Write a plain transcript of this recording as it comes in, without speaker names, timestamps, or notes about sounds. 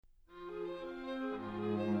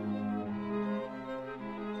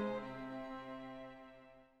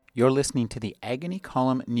You're listening to the Agony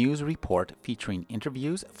Column News Report featuring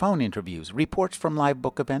interviews, phone interviews, reports from live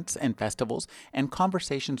book events and festivals, and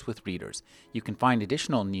conversations with readers. You can find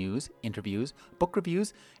additional news, interviews, book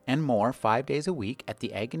reviews, and more 5 days a week at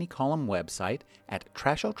the Agony Column website at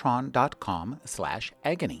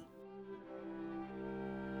trashotron.com/agony.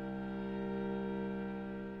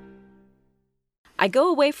 I go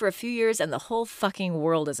away for a few years and the whole fucking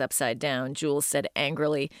world is upside down, Jules said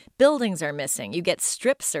angrily. Buildings are missing. You get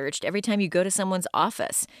strip searched every time you go to someone's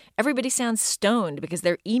office. Everybody sounds stoned because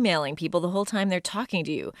they're emailing people the whole time they're talking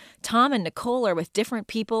to you. Tom and Nicole are with different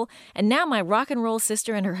people, and now my rock and roll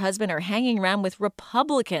sister and her husband are hanging around with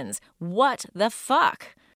Republicans. What the fuck?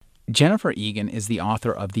 Jennifer Egan is the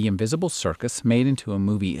author of The Invisible Circus, made into a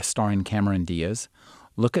movie starring Cameron Diaz,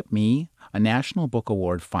 Look at Me, a National Book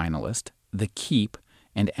Award finalist, The Keep,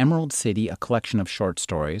 and Emerald City, a collection of short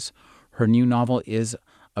stories. Her new novel is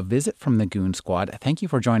A Visit from the Goon Squad. Thank you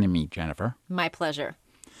for joining me, Jennifer. My pleasure.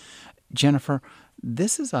 Jennifer,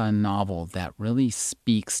 this is a novel that really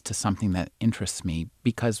speaks to something that interests me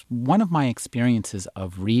because one of my experiences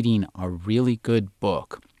of reading a really good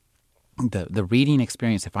book, the reading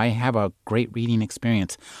experience, if I have a great reading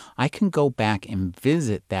experience, I can go back and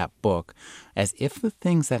visit that book as if the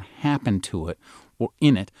things that happened to it or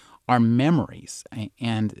in it are memories.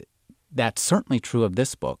 And that's certainly true of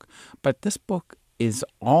this book. But this book is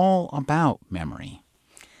all about memory.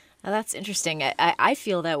 Now, that's interesting. I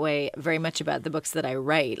feel that way very much about the books that I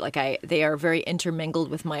write. They are very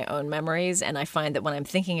intermingled with my own memories, and I find that when I'm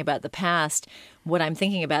thinking about the past, what I'm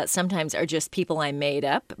thinking about sometimes are just people I made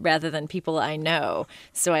up rather than people I know.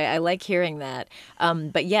 So I like hearing that.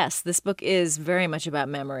 But yes, this book is very much about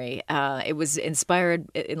memory. It was inspired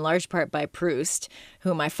in large part by Proust,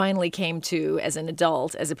 whom I finally came to as an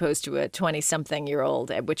adult as opposed to a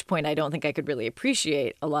 20-something-year-old, at which point I don't think I could really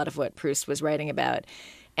appreciate a lot of what Proust was writing about.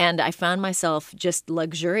 And I found myself just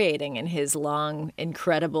luxuriating in his long,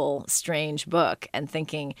 incredible, strange book and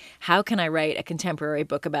thinking, how can I write a contemporary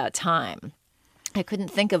book about time? I couldn't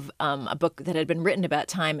think of a book that had been written about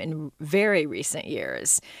time in very recent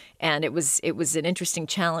years. And it was an interesting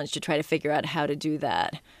challenge to try to figure out how to do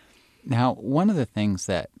that. Now, one of the things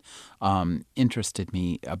that interested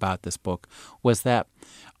me about this book was that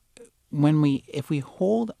if we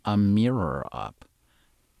hold a mirror up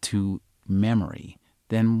to memory,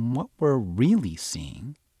 then what we're really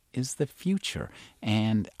seeing is the future.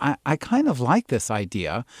 And I kind of like this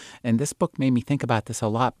idea, and this book made me think about this a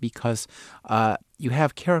lot because you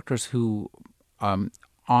have characters who, on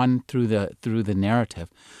through the narrative,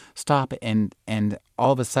 stop and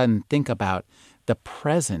all of a sudden think about the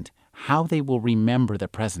present, how they will remember the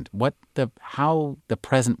present, how the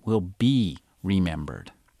present will be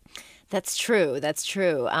remembered. That's true.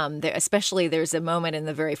 Especially there's a moment in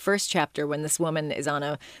the very first chapter when this woman is on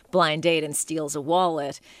a blind date and steals a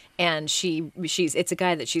wallet. And it's a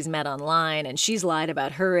guy that she's met online, and she's lied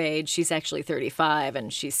about her age. She's actually 35,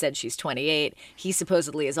 and she said she's 28. He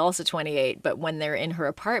supposedly is also 28, but when they're in her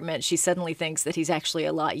apartment, she suddenly thinks that he's actually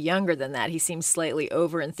a lot younger than that. He seems slightly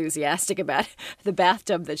over-enthusiastic about the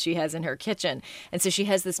bathtub that she has in her kitchen. And so she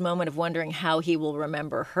has this moment of wondering how he will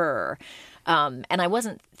remember her. And I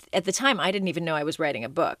wasn't, at the time, I didn't even know I was writing a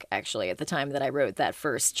book, actually, at the time that I wrote that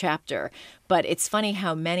first chapter. But it's funny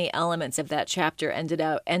how many elements of that chapter ended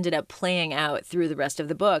up playing out through the rest of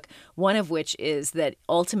the book, one of which is that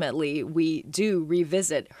ultimately we do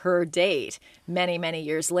revisit her date many, many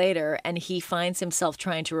years later, and he finds himself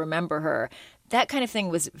trying to remember her. That kind of thing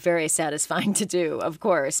was very satisfying to do, of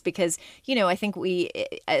course, because, I think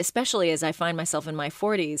especially as I find myself in my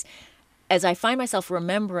 40s, as I find myself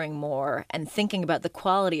remembering more and thinking about the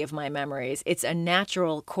quality of my memories, it's a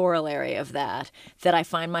natural corollary of that I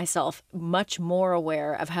find myself much more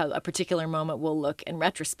aware of how a particular moment will look in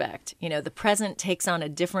retrospect. The present takes on a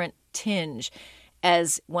different tinge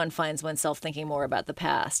as one finds oneself thinking more about the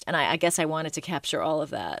past. And I guess I wanted to capture all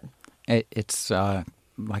of that. It's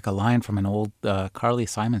like a line from an old Carly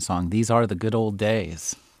Simon song, "These are the good old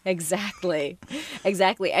days." Exactly.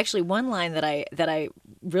 Actually, one line that I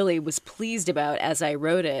really was pleased about as I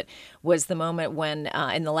wrote it was the moment when,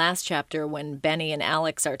 in the last chapter, when Benny and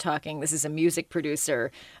Alex are talking. This is a music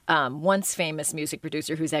producer, once famous music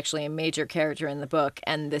producer who's actually a major character in the book,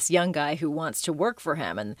 and this young guy who wants to work for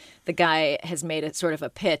him. And the guy has made it sort of a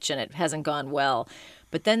pitch, and it hasn't gone well.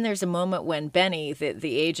 But then there's a moment when Benny,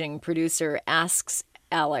 the aging producer, asks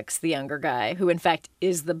Alex, the younger guy, who in fact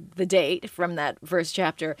is the date from that first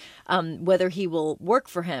chapter, whether he will work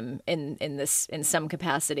for him in some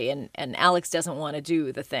capacity. And Alex doesn't want to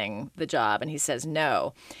do the job, and he says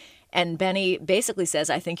no. And Benny basically says,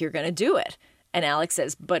 "I think you're going to do it." And Alex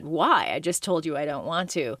says, but why? I just told you I don't want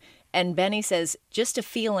to. And Benny says, just a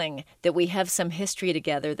feeling that we have some history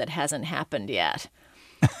together that hasn't happened yet.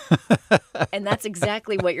 And that's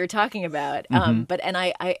exactly what you're talking about.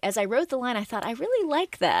 I as I wrote the line, I thought, I really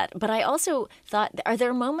like that. But I also thought, are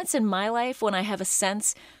there moments in my life when I have a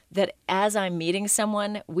sense that as I'm meeting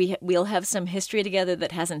someone, we'll have some history together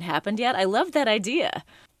that hasn't happened yet? I love that idea.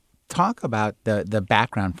 Talk about the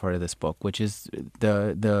background for this book, which is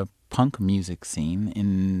the punk music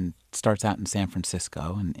scene starts out in San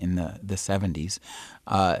Francisco in the 70s.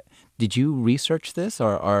 Did you research this,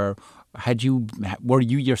 or were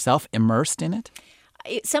you yourself immersed in it?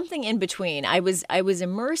 Something in between. I was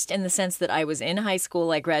immersed in the sense that I was in high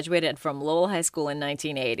school. I graduated from Lowell High School in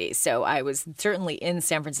 1980. So I was certainly in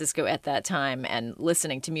San Francisco at that time and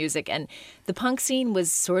listening to music. And the punk scene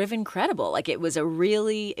was sort of incredible. Like it was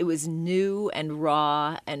new and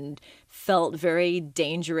raw and felt very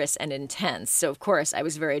dangerous and intense. So of course I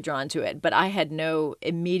was very drawn to it, but I had no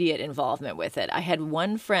immediate involvement with it. I had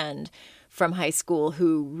one friend from high school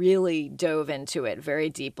who really dove into it very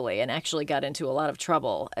deeply and actually got into a lot of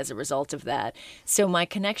trouble as a result of that. So my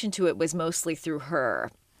connection to it was mostly through her.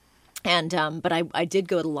 And but I did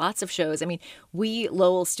go to lots of shows. I mean, we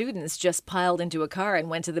Lowell students just piled into a car and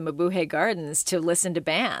went to the Mabuhay Gardens to listen to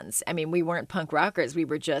bands. I mean, we weren't punk rockers. We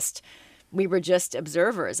were just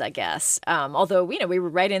observers, I guess. Although, we were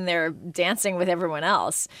right in there dancing with everyone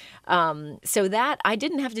else. So that I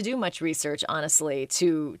didn't have to do much research, honestly,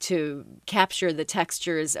 to capture the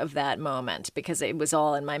textures of that moment because it was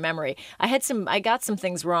all in my memory. I got some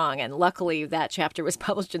things wrong, and luckily that chapter was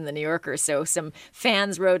published in the New Yorker. So some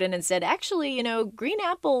fans wrote in and said, actually, Green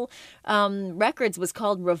Apple Records was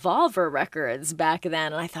called Revolver Records back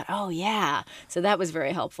then. And I thought, oh yeah. So that was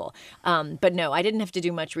very helpful. But no, I didn't have to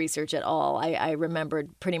do much research at all. I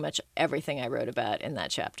remembered pretty much everything I wrote about in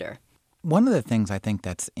that chapter. One of the things I think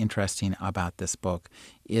that's interesting about this book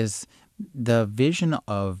is the vision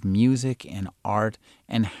of music and art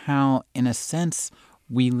and how, in a sense,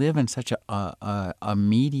 we live in such a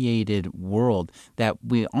mediated world that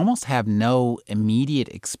we almost have no immediate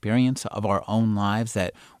experience of our own lives,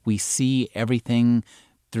 that we see everything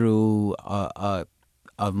through a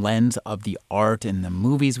lens of the art and the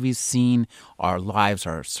movies we've seen. Our lives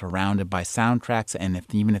are surrounded by soundtracks, and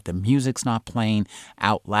even if the music's not playing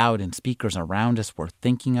out loud and speakers around us, we're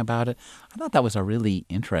thinking about it. I thought that was a really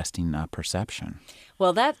interesting perception.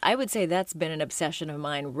 Well, I would say that's been an obsession of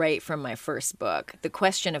mine right from my first book. The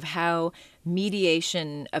question of how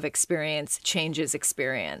mediation of experience changes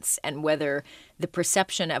experience, and whether the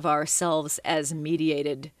perception of ourselves as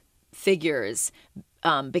mediated figures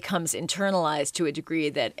becomes internalized to a degree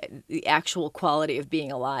that the actual quality of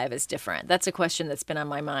being alive is different. That's a question that's been on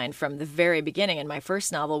my mind from the very beginning in my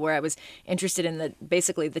first novel, where I was interested in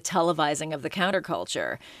basically the televising of the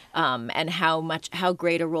counterculture, and how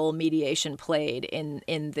great a role mediation played in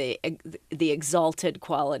the exalted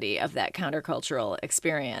quality of that countercultural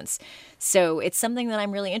experience. So it's something that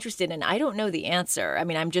I'm really interested in. I don't know the answer. I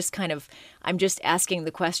mean, I'm just asking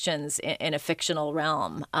the questions in a fictional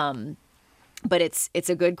realm. But it's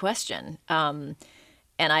a good question. And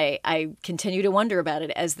I continue to wonder about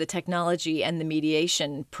it as the technology and the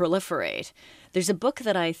mediation proliferate. There's a book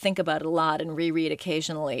that I think about a lot and reread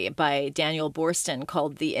occasionally by Daniel Boorstin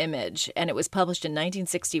called The Image, and it was published in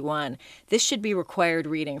 1961. This should be required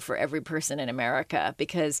reading for every person in America,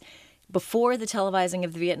 because before the televising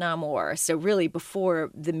of the Vietnam War, so really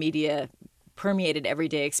before the media permeated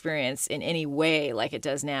everyday experience in any way like it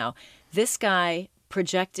does now, this guy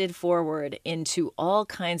projected forward into all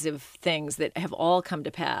kinds of things that have all come to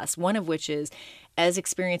pass, one of which is, as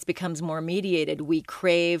experience becomes more mediated, we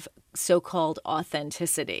crave so-called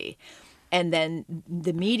authenticity. And then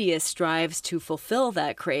the media strives to fulfill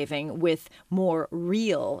that craving with more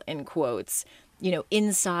real, in quotes,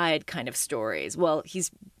 inside kind of stories. Well, he's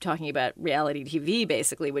talking about reality TV,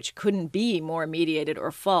 basically, which couldn't be more mediated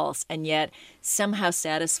or false, and yet somehow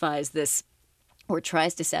satisfies this, or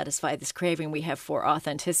tries to satisfy this craving we have for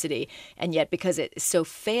authenticity. And yet, because it so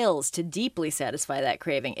fails to deeply satisfy that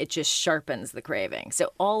craving, it just sharpens the craving.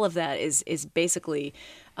 So all of that is basically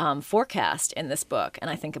forecast in this book, and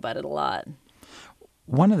I think about it a lot.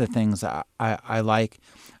 One of the things I like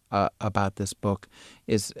about this book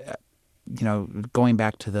is, going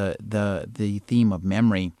back to the theme of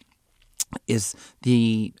memory, is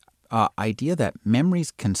the idea that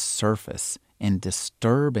memories can surface and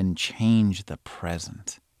disturb and change the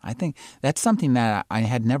present. I think that's something that I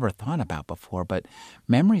had never thought about before, but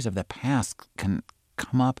memories of the past can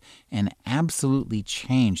come up and absolutely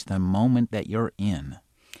change the moment that you're in.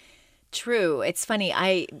 True. It's funny.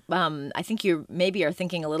 I think you maybe are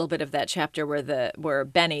thinking a little bit of that chapter where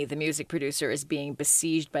Benny, the music producer, is being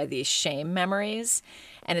besieged by these shame memories.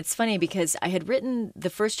 And it's funny because I had written the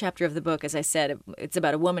first chapter of the book, as I said, it's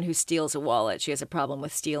about a woman who steals a wallet. She has a problem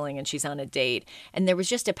with stealing and she's on a date. And there was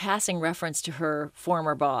just a passing reference to her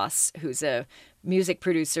former boss, who's a music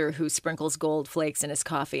producer who sprinkles gold flakes in his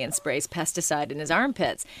coffee and sprays pesticide in his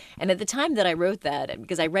armpits. And at the time that I wrote that,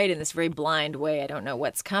 because I write in this very blind way, I don't know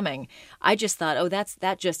what's coming, I just thought, oh,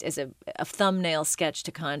 that just is a thumbnail sketch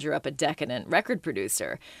to conjure up a decadent record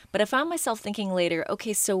producer. But I found myself thinking later,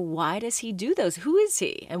 okay, so why does he do those? Who is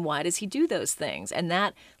he? And why does he do those things? And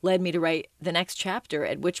that led me to write the next chapter,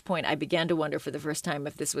 at which point I began to wonder for the first time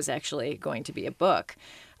if this was actually going to be a book.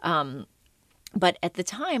 But at the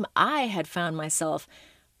time, I had found myself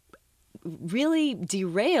really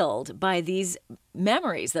derailed by these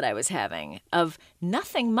memories that I was having of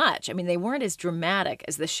nothing much. I mean, they weren't as dramatic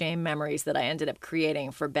as the shame memories that I ended up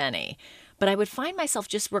creating for Benny. But I would find myself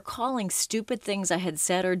just recalling stupid things I had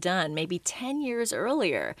said or done maybe 10 years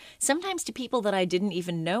earlier, sometimes to people that I didn't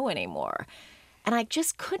even know anymore. And I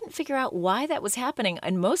just couldn't figure out why that was happening.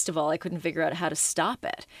 And most of all, I couldn't figure out how to stop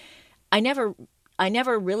it. I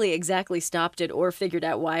never really exactly stopped it or figured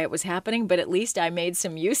out why it was happening, but at least I made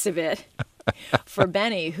some use of it for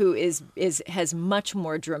Benny, who has much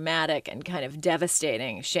more dramatic and kind of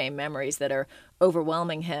devastating shame memories that are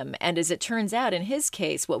overwhelming him. And as it turns out, in his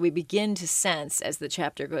case, what we begin to sense as the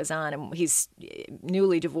chapter goes on, and he's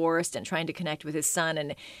newly divorced and trying to connect with his son,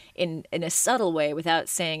 and in a subtle way, without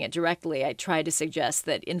saying it directly, I tried to suggest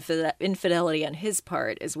that infidelity on his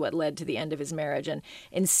part is what led to the end of his marriage. And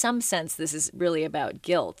in some sense, this is really about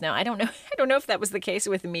guilt. Now, I don't know if that was the case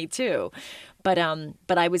with me too. But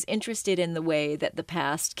I was interested in the way that the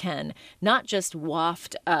past can not just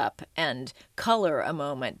waft up and color a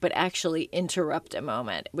moment, but actually interrupt a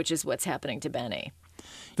moment, which is what's happening to Benny.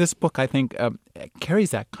 This book, I think,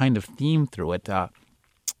 carries that kind of theme through it,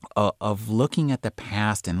 of looking at the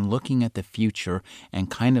past and looking at the future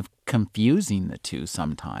and kind of confusing the two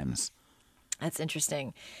sometimes. That's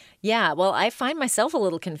interesting. Yeah, well, I find myself a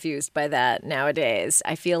little confused by that nowadays.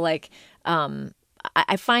 I feel like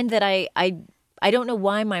I find that I don't know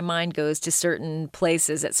why my mind goes to certain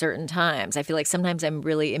places at certain times. I feel like sometimes I'm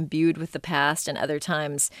really imbued with the past, and other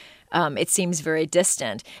times it seems very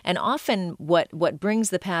distant. And often what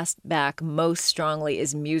brings the past back most strongly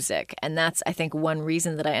is music. And that's, I think, one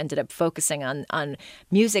reason that I ended up focusing on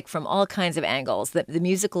music from all kinds of angles. The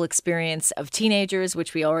musical experience of teenagers,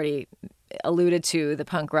 which we already alluded to, the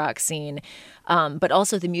punk rock scene, but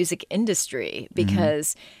also the music industry,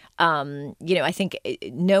 because I think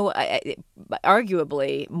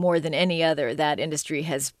arguably more than any other, that industry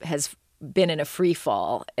has been in a free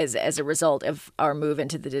fall as a result of our move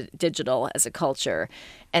into the digital as a culture.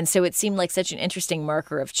 And so it seemed like such an interesting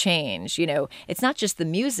marker of change. You know, it's not just the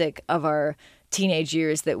music of our teenage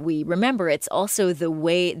years that we remember, it's also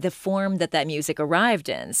the form that music arrived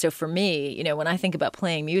in. So for me, when I think about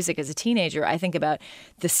playing music as a teenager, I think about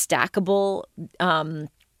the stackable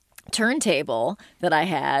turntable that I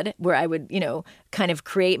had, where I would, kind of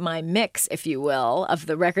create my mix, if you will, of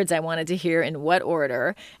the records I wanted to hear in what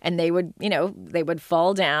order. And they would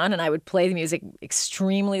fall down and I would play the music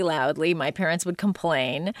extremely loudly. My parents would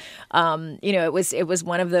complain. It was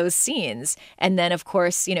one of those scenes. And then, of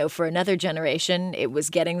course, for another generation, it was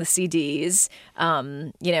getting the CDs,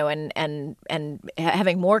 and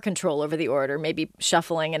having more control over the order, maybe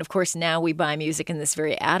shuffling. And of course, now we buy music in this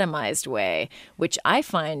very atomized way, which I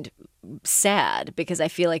find sad, because I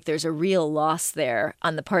feel like there's a real loss there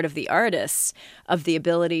on the part of the artists of the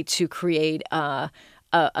ability to create a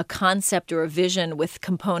concept or a vision with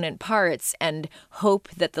component parts and hope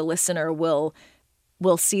that the listener will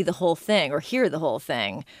see the whole thing or hear the whole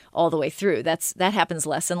thing all the way through. That happens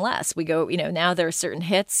less and less. We go, now there are certain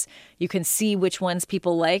hits. You can see which ones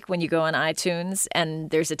people like when you go on iTunes, and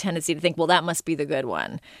there's a tendency to think, well, that must be the good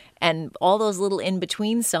one. And all those little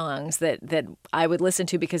in-between songs that I would listen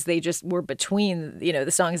to because they just were between,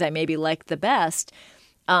 the songs I maybe liked the best,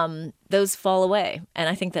 those fall away. And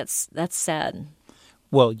I think that's sad.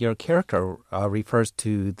 Well, your character refers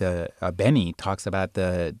to Benny talks about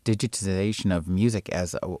the digitization of music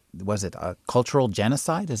as, was it a cultural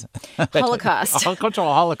genocide? Holocaust. A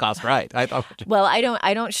cultural Holocaust, right. Well,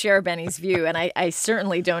 I don't share Benny's view, and I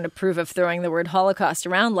certainly don't approve of throwing the word Holocaust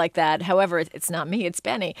around like that. However, it's not me, it's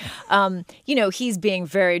Benny. He's being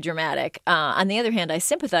very dramatic. On the other hand, I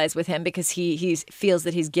sympathize with him because he feels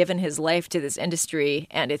that he's given his life to this industry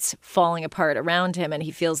and it's falling apart around him, and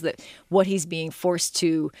he feels that what he's being forced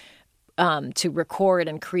to to record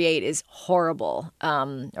and create is horrible,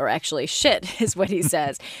 or actually shit is what he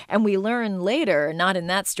says. And we learn later, not in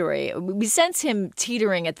that story, we sense him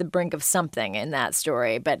teetering at the brink of something in that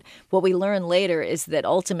story. But what we learn later is that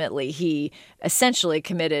ultimately he essentially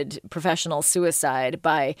committed professional suicide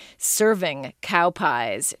by serving cow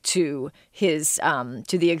pies to his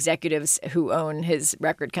to the executives who own his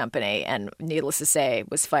record company, and needless to say,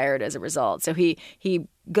 was fired as a result. So he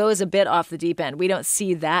goes a bit off the deep end. We don't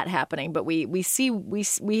see that happening, but we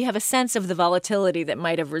have a sense of the volatility that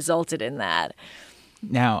might have resulted in that.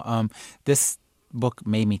 Now, this book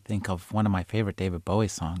made me think of one of my favorite David Bowie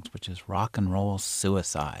songs, which is Rock and Roll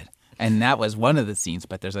Suicide. And that was one of the scenes,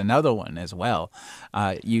 but there's another one as well.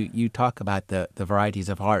 You talk about the varieties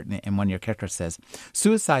of art, and when your character says,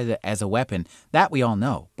 suicide as a weapon, that we all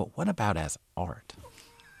know, but what about as art?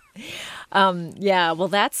 Yeah, well,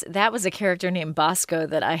 that was a character named Bosco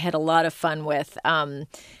that I had a lot of fun with. And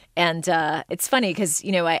it's funny because,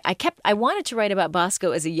 I wanted to write about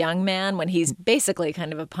Bosco as a young man when he's basically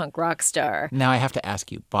kind of a punk rock star. Now I have to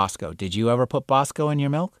ask you, Bosco, did you ever put Bosco in your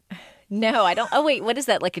milk? No, I don't. Oh, wait, what is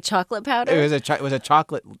that? Like a chocolate powder? It was a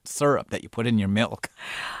chocolate syrup that you put in your milk.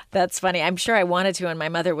 That's funny. I'm sure I wanted to, and my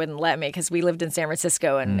mother wouldn't let me because we lived in San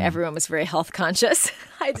Francisco and everyone was very health conscious.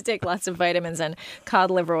 I had to take lots of vitamins and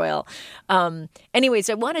cod liver oil. Anyway,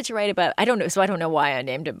 so I wanted to write about, I don't know why I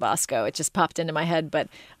named him Bosco. It just popped into my head, but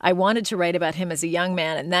I wanted to write about him as a young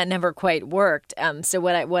man, and that never quite worked. So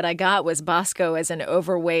what I got was Bosco as an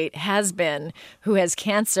overweight has-been who has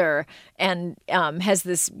cancer and has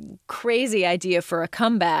this crazy idea for a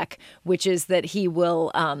comeback, which is that he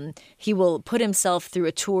will put himself through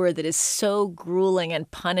a tour that is so grueling and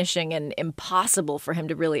punishing and impossible for him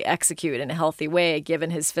to really execute in a healthy way, given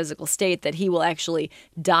his physical state, that he will actually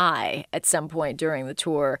die at some point during the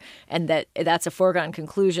tour, and that's a foregone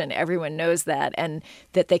conclusion. Everyone knows that, and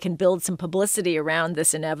that they can build some publicity around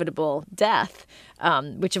this inevitable death,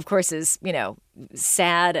 which of course is,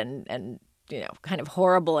 sad and kind of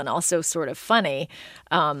horrible and also sort of funny.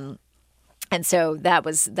 And so that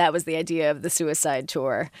was the idea of the suicide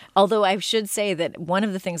tour. Although I should say that one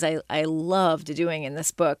of the things I loved doing in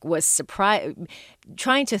this book was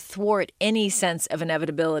trying to thwart any sense of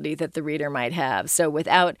inevitability that the reader might have. So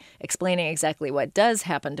without explaining exactly what does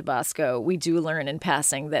happen to Bosco, we do learn in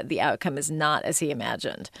passing that the outcome is not as he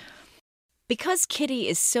imagined. Because Kitty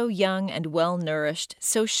is so young and well-nourished,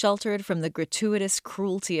 so sheltered from the gratuitous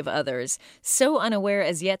cruelty of others, so unaware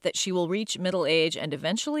as yet that she will reach middle age and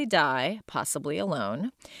eventually die, possibly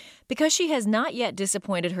alone, because she has not yet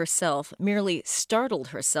disappointed herself, merely startled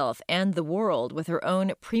herself and the world with her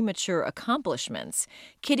own premature accomplishments,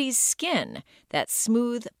 Kitty's skin, that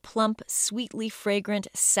smooth, plump, sweetly fragrant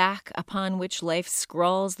sack upon which life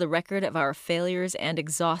scrawls the record of our failures and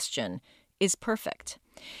exhaustion, is perfect.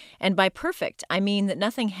 And by perfect, I mean that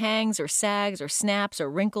nothing hangs or sags or snaps or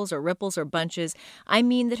wrinkles or ripples or bunches. I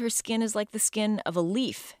mean that her skin is like the skin of a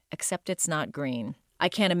leaf, except it's not green. I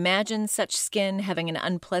can't imagine such skin having an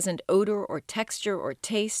unpleasant odor or texture or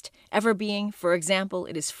taste, ever being, for example,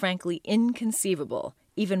 it is frankly inconceivable,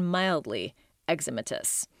 even mildly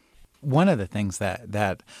eczematous. One of the things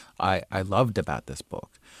that I loved about this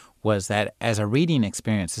book was that as a reading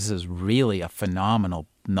experience, this is really a phenomenal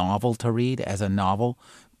novel to read as a novel,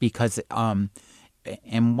 because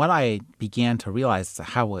and what I began to realize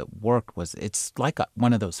how it worked was it's like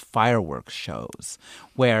one of those fireworks shows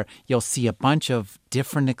where you'll see a bunch of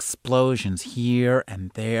different explosions here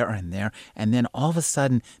and there, and then all of a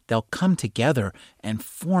sudden they'll come together and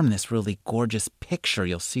form this really gorgeous picture.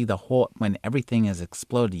 You'll see the whole, when everything is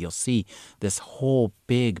exploded, you'll see this whole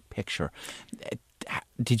big picture.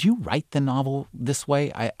 Did you write the novel this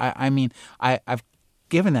way? I mean, I've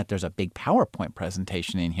given that there's a big PowerPoint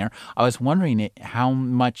presentation in here, I was wondering how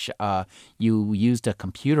much you used a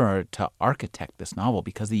computer to architect this novel,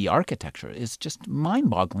 because the architecture is just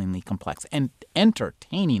mind-bogglingly complex and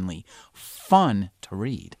entertainingly fun to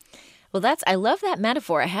read. Well, I love that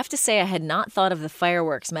metaphor. I have to say I had not thought of the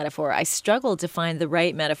fireworks metaphor. I struggled to find the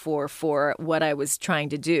right metaphor for what I was trying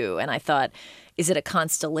to do. And I thought, is it a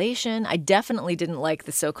constellation? I definitely didn't like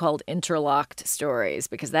the so-called interlocked stories,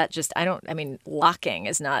 because locking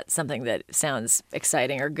is not something that sounds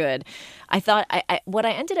exciting or good. I thought what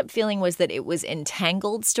I ended up feeling was that it was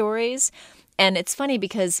entangled stories. And it's funny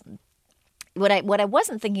because what I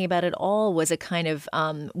wasn't thinking about at all was a kind of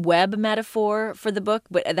web metaphor for the book,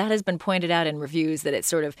 but that has been pointed out in reviews that it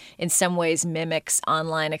sort of in some ways mimics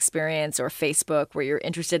online experience or Facebook, where you're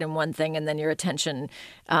interested in one thing and then your attention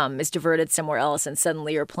is diverted somewhere else and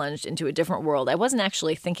suddenly you're plunged into a different world. I wasn't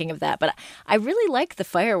actually thinking of that, but I really like the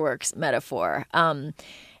fireworks metaphor.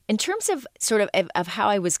 In terms of of how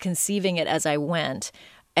I was conceiving it as I went,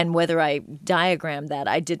 and whether I diagrammed that,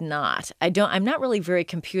 I did not. I'm not really very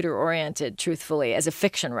computer oriented, truthfully, as a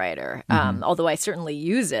fiction writer. Although I certainly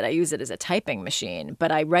use it. I use it as a typing machine. But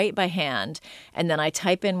I write by hand, and then I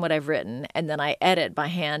type in what I've written, and then I edit by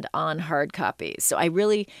hand on hard copies. So I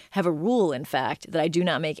really have a rule, in fact, that I do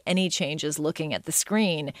not make any changes looking at the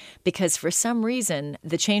screen, because for some reason,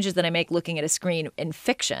 the changes that I make looking at a screen in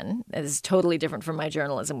fiction is totally different from my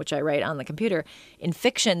journalism, which I write on the computer. In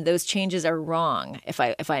fiction, those changes are wrong if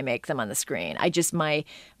I make them on the screen.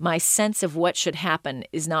 My sense of what should happen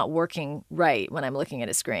is not working right when I'm looking at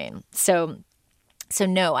a screen. So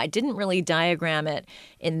no, I didn't really diagram it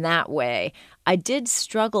in that way. I did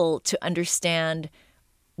struggle to understand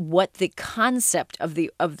what the concept of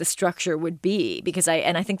the structure would be, because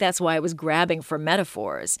I think that's why I was grabbing for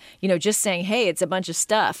metaphors. Just saying, hey, it's a bunch of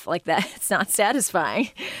stuff like that, it's not satisfying.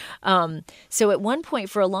 So at one point,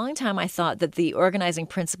 for a long time, I thought that the organizing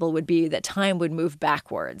principle would be that time would move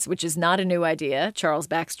backwards, which is not a new idea. Charles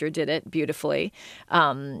Baxter did it beautifully,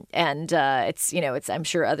 and it's I'm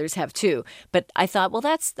sure others have too. But I thought, well,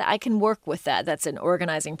 I can work with that. That's an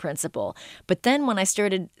organizing principle. But then when I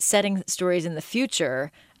started setting stories in the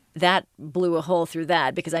future, that blew a hole through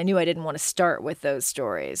that, because I knew I didn't want to start with those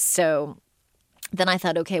stories. So then I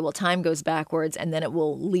thought, okay, well, time goes backwards and then it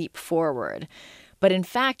will leap forward. But in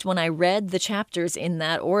fact, when I read the chapters in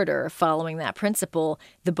that order, following that principle,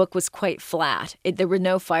 the book was quite flat. There were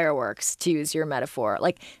no fireworks, to use your metaphor.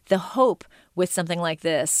 Like, the hope with something like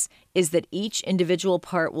this is that each individual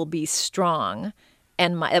part will be strong.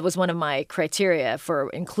 And that was one of my criteria for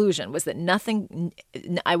inclusion, was that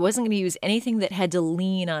I wasn't going to use anything that had to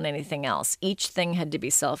lean on anything else. Each thing had to be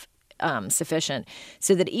self-sufficient,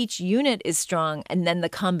 so that each unit is strong, and then the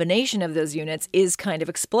combination of those units is kind of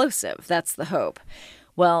explosive. That's the hope.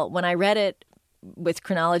 Well, when I read it with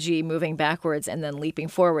chronology moving backwards and then leaping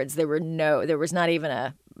forwards, there was not even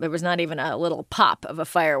a little pop of a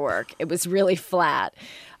firework. It was really flat.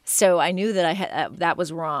 So I knew that that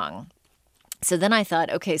was wrong. So then I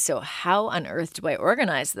thought, okay, so how on earth do I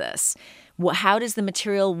organize this? How does the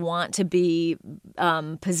material want to be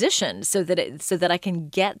positioned so that I can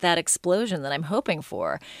get that explosion that I'm hoping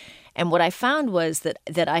for? And what I found was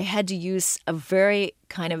that I had to use a very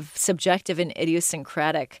kind of subjective and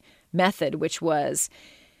idiosyncratic method, which was,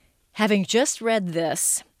 having just read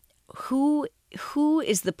this, who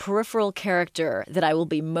is the peripheral character that I will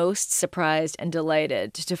be most surprised and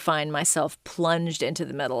delighted to find myself plunged into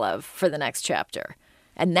the middle of for the next chapter?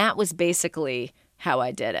 And that was basically how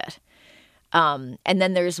I did it. And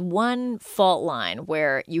then there's one fault line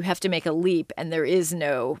where you have to make a leap, and there is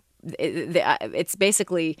no... It's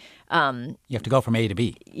basically you have to go from A to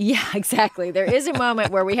B. Yeah, exactly. There is a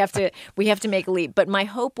moment where we have to make a leap. But my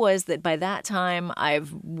hope was that by that time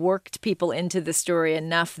I've worked people into the story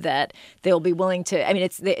enough that they'll be willing to. I mean,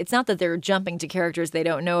 it's not that they're jumping to characters they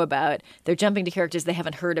don't know about. They're jumping to characters they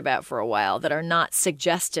haven't heard about for a while, that are not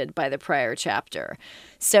suggested by the prior chapter.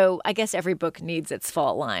 So I guess every book needs its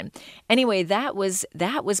fault line. Anyway, that was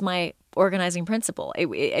my organizing principle.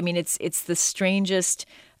 It's the strangest,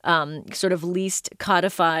 sort of least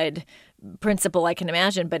codified principle I can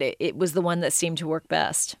imagine, but it was the one that seemed to work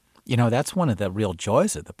best. That's one of the real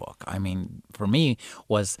joys of the book. I mean, for me,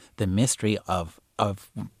 was the mystery of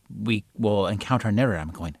we will encounter a narrator. I'm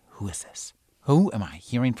going, who is this? Who am I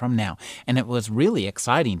hearing from now? And it was really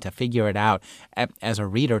exciting to figure it out as a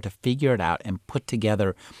reader, to figure it out and put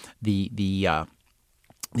together the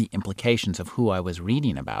implications of who I was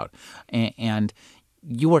reading about. And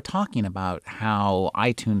you were talking about how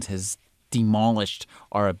iTunes has demolished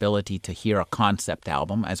our ability to hear a concept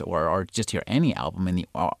album, as it were, or just hear any album in the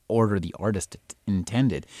order the artist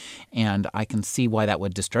intended. And I can see why that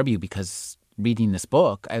would disturb you, because reading this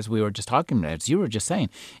book, as we were just talking about, as you were just saying,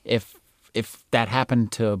 if that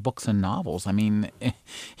happened to books and novels, I mean,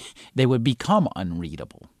 they would become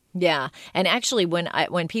unreadable. Yeah. And actually,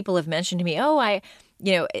 when people have mentioned to me,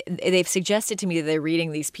 they've suggested to me that they're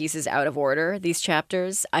reading these pieces out of order, these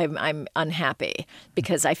chapters, I'm unhappy,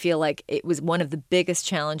 because I feel like it was one of the biggest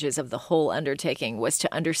challenges of the whole undertaking, was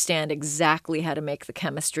to understand exactly how to make the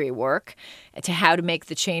chemistry work, to how to make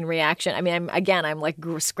the chain reaction. I mean, I'm like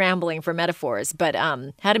scrambling for metaphors, but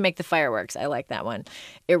how to make the fireworks, I like that one,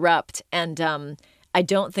 erupt. And I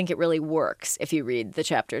don't think it really works if you read the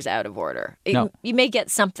chapters out of order. No. You may get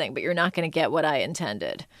something, but you're not going to get what I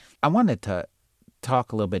intended. I wanted to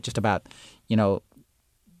talk a little bit just about,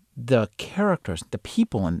 the characters, the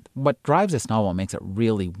people, and what drives this novel and makes it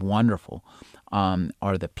really wonderful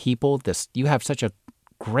are the people. You have such a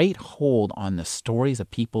great hold on the stories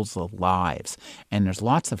of people's lives. And there's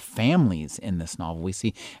lots of families in this novel we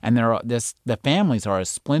see. And the families are as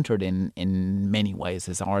splintered in many ways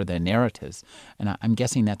as are the narratives. And I'm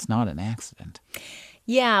guessing that's not an accident.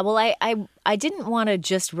 Yeah, well, I didn't want to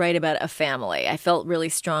just write about a family. I felt really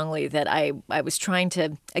strongly that I was trying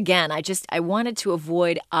to, again, I wanted to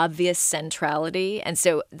avoid obvious centrality. And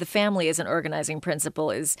so the family as an organizing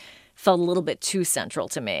principle felt a little bit too central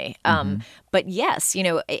to me. But yes,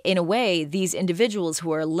 in a way, these individuals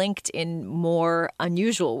who are linked in more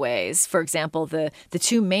unusual ways, for example, the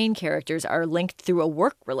two main characters are linked through a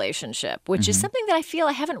work relationship, which is something that I feel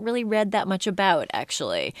I haven't really read that much about,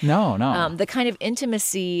 actually. No. The kind of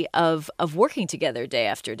intimacy of working together day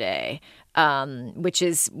after day. Which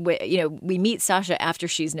is, we meet Sasha after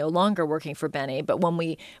she's no longer working for Benny. But when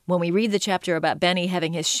we read the chapter about Benny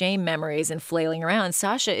having his shame memories and flailing around,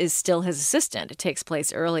 Sasha is still his assistant. It takes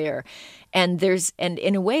place earlier. And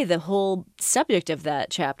in a way, the whole subject of that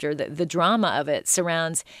chapter, the drama of it,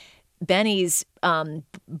 surrounds Benny's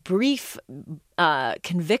brief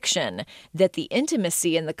conviction that the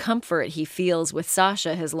intimacy and the comfort he feels with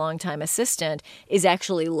Sasha, his longtime assistant, is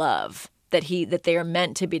actually love. That they are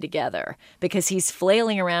meant to be together, because he's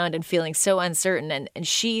flailing around and feeling so uncertain, and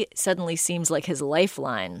she suddenly seems like his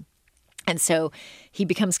lifeline. And so he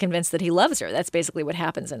becomes convinced that he loves her. That's basically what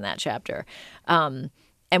happens in that chapter.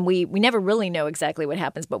 And we never really know exactly what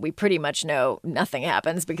happens, but we pretty much know nothing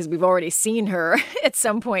happens because we've already seen her at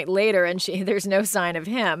some point later, and there's no sign of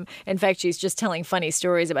him. In fact, she's just telling funny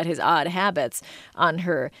stories about his odd habits on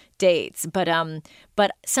her dates. But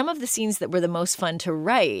some of the scenes that were the most fun to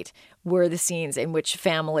write were the scenes in which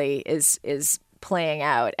family is playing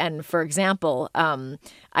out. And for example,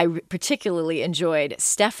 I particularly enjoyed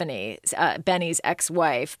Stephanie, Benny's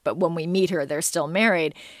ex-wife, but when we meet her, they're still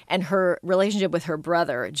married, and her relationship with her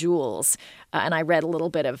brother, Jules. And I read a little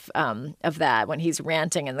bit of that when he's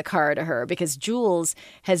ranting in the car to her, because Jules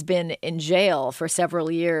has been in jail for several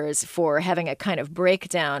years for having a kind of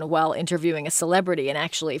breakdown while interviewing a celebrity and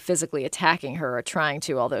actually physically attacking her, or trying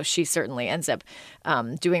to, although she certainly ends up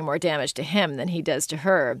doing more damage to him than he does to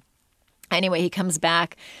her. Anyway, he comes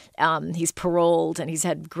back, he's paroled, and he's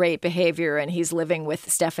had great behavior, and he's living with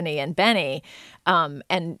Stephanie and Benny.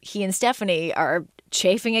 And he and Stephanie are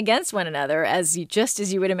chafing against one another, just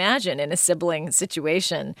as you would imagine in a sibling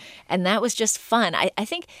situation. And that was just fun. I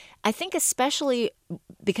think especially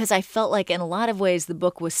because I felt like in a lot of ways the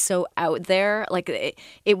book was so out there. Like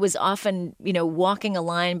it was often, walking a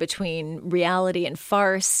line between reality and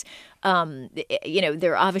farce.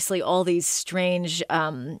 There are obviously all these strange,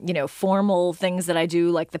 formal things that I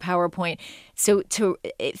do, like the PowerPoint. So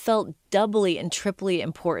it felt doubly and triply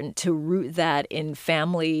important to root that in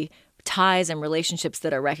family ties and relationships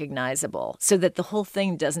that are recognizable, so that the whole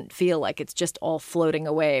thing doesn't feel like it's just all floating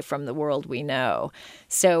away from the world we know.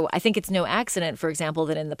 So I think it's no accident, for example,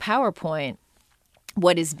 that in the PowerPoint,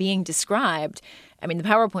 what is being described, the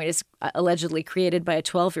PowerPoint is allegedly created by a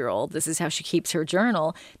 12-year-old. This is how she keeps her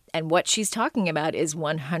journal. And what she's talking about is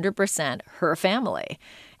 100% her family.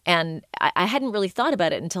 And I hadn't really thought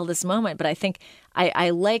about it until this moment, but I think I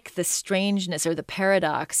like the strangeness or the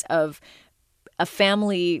paradox of a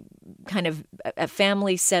family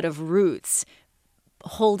set of roots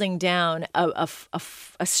holding down a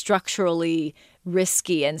structurally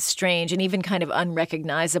risky and strange and even kind of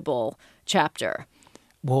unrecognizable chapter.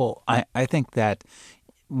 Well, I think that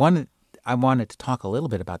I wanted to talk a little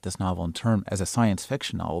bit about this novel in terms as a science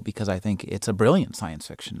fiction novel, because I think it's a brilliant science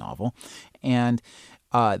fiction novel, and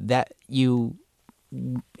that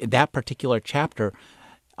particular chapter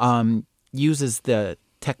uses the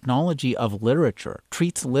technology of literature,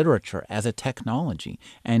 treats literature as a technology,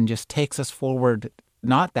 and just takes us forward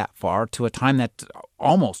not that far to a time that's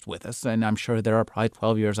almost with us. And I'm sure there are probably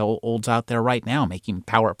 12-year-olds out there right now making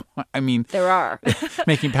PowerPoint. There are.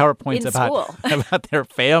 making PowerPoints about their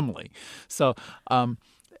family. So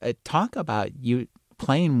talk about you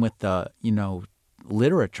playing with the,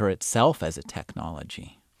 literature itself as a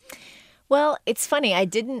technology. Well, it's funny. I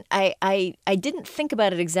didn't think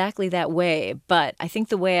about it exactly that way, but I think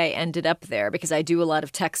the way I ended up there, because I do a lot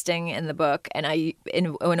of texting in the book, and I,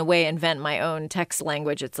 in a way, invent my own text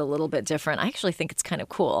language. It's a little bit different. I actually think it's kind of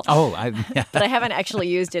cool. Yeah. But I haven't actually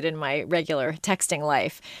used it in my regular texting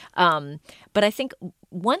life. But I think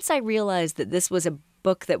once I realized that this was a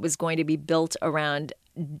book that was going to be built around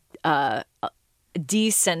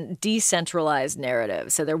decentralized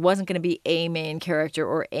narrative. So there wasn't going to be a main character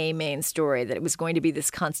or a main story, that it was going to be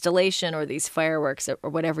this constellation or these fireworks or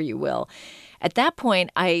whatever you will. At that point,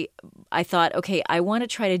 I thought, okay, I want to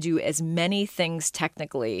try to do as many things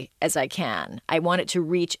technically as I can. I want it to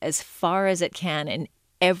reach as far as it can in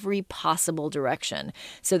every possible direction.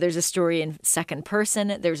 So there's a story in second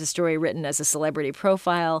person. There's a story written as a celebrity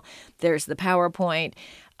profile. There's the PowerPoint.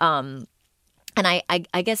 And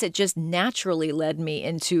I guess it just naturally led me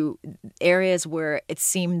into areas where it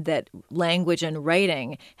seemed that language and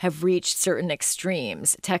writing have reached certain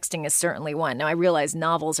extremes. Texting is certainly one. Now, I realize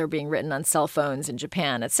novels are being written on cell phones in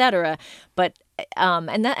Japan, et cetera, but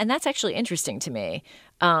and that's actually interesting to me.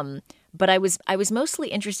 But I was mostly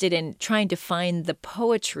interested in trying to find the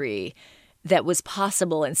poetry that was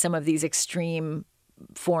possible in some of these extreme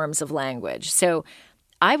forms of language. So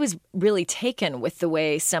I was really taken with the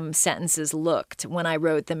way some sentences looked when I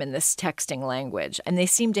wrote them in this texting language. And they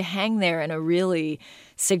seemed to hang there in a really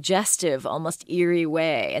suggestive, almost eerie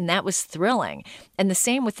way. And that was thrilling. And the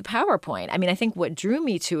same with the PowerPoint. I mean, I think what drew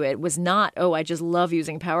me to it was not, oh, I just love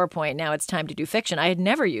using PowerPoint. Now it's time to do fiction. I had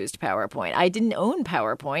never used PowerPoint. I didn't own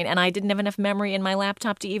PowerPoint, and I didn't have enough memory in my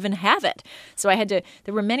laptop to even have it. So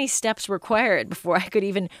there were many steps required before I could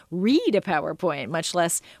even read a PowerPoint, much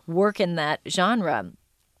less work in that genre.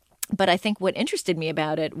 But I think what interested me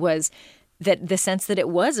about it was that the sense that it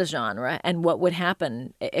was a genre and what would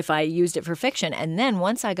happen if I used it for fiction. And then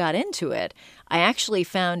once I got into it, I actually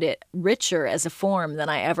found it richer as a form than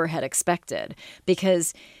I ever had expected,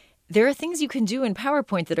 because there are things you can do in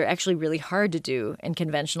PowerPoint that are actually really hard to do in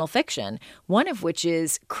conventional fiction, one of which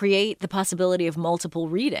is create the possibility of multiple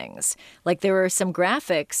readings. Like there are some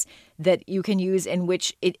graphics that you can use in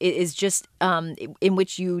which it is just in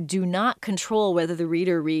which you do not control whether the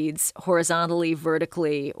reader reads horizontally,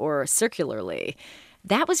 vertically, or circularly.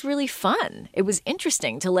 That was really fun. It was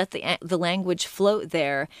interesting to let the language float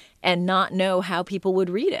there and not know how people would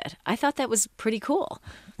read it. I thought that was pretty cool.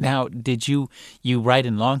 Now, did you write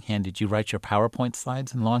in longhand? Did you write your PowerPoint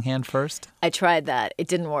slides in longhand first? I tried that. It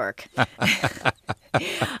didn't work.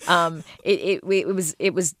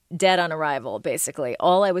 It was dead on arrival, basically.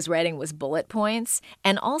 All I was writing was bullet points.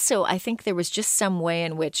 And also, I think there was just some way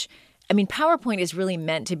in which, I mean, PowerPoint is really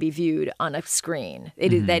meant to be viewed on a screen.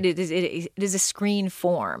 It is a screen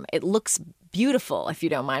form. It looks beautiful, if you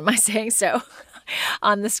don't mind my saying so,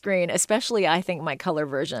 on the screen. Especially, I think my color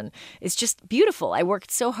version is just beautiful. I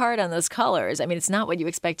worked so hard on those colors. I mean, it's not what you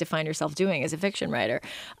expect to find yourself doing as a fiction writer.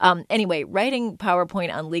 Anyway, writing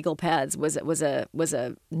PowerPoint on legal pads was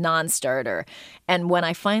a non-starter. And when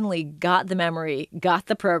I finally got the memory, got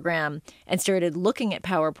the program, and started looking at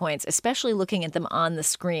PowerPoints, especially looking at them on the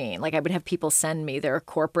screen, like I would have people send me their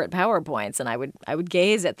corporate PowerPoints, and I would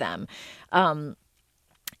gaze at them.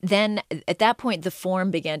 Then at that point, the form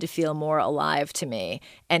began to feel more alive to me.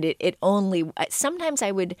 And it only – sometimes I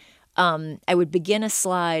would begin a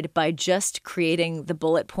slide by just creating the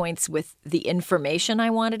bullet points with the information I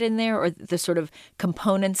wanted in there, or the sort of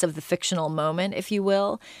components of the fictional moment, if you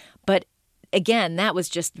will. But again, that was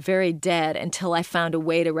just very dead until I found a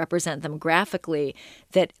way to represent them graphically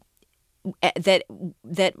that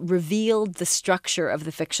revealed the structure of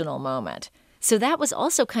the fictional moment. So that was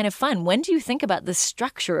also kind of fun. When do you think about the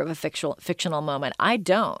structure of a fictional moment? I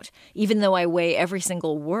don't. Even though I weigh every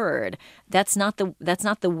single word, that's not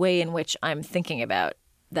the way in which I'm thinking about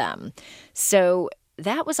them. So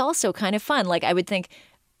that was also kind of fun. Like I would think,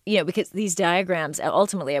 because these diagrams,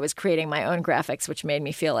 ultimately I was creating my own graphics, which made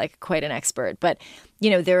me feel like quite an expert. But,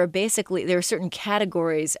 there are certain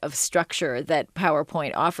categories of structure that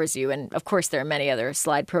PowerPoint offers you. And of course, there are many other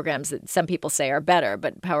slide programs that some people say are better,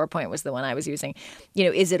 but PowerPoint was the one I was using.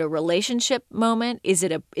 Is it a relationship moment? Is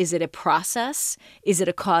it a process? Is it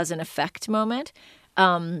a cause and effect moment?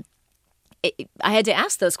 I had to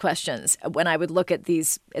ask those questions when I would look at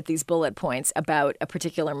these bullet points about a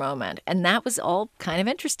particular moment. And that was all kind of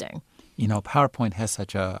interesting. PowerPoint has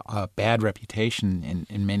such a bad reputation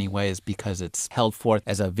in many ways because it's held forth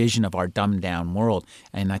as a vision of our dumbed-down world.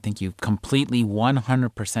 And I think you've completely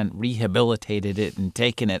 100% rehabilitated it and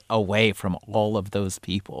taken it away from all of those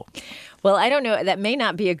people. Well, I don't know. That may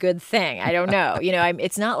not be a good thing. I don't know.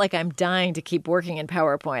 It's not like I'm dying to keep working in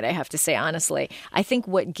PowerPoint, I have to say honestly. I think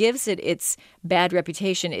what gives it its bad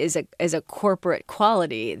reputation is a corporate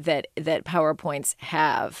quality that PowerPoints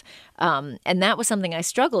have. And that was something I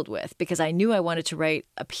struggled with because I knew I wanted to write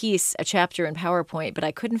a chapter in PowerPoint, but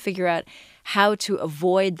I couldn't figure out how to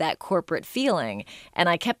avoid that corporate feeling. And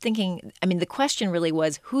I kept thinking, the question really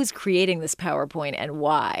was, who's creating this PowerPoint and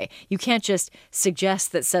why? You can't just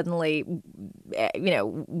suggest that suddenly,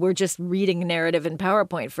 we're just reading narrative in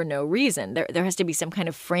PowerPoint for no reason. There has to be some kind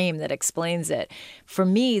of frame that explains it. For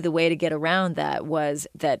me, the way to get around that was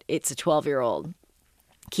that it's a 12-year-old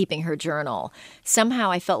keeping her journal.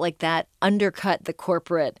 Somehow I felt like that undercut the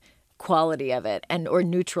corporate quality of it or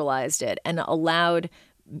neutralized it and allowed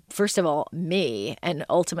first of all, me, and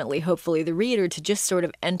ultimately, hopefully, the reader to just sort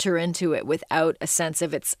of enter into it without a sense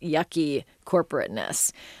of its yucky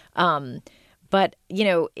corporateness. But,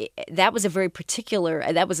 that was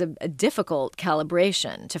that was a difficult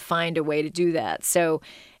calibration to find a way to do that. So,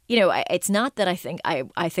 it's not that I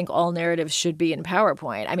think all narratives should be in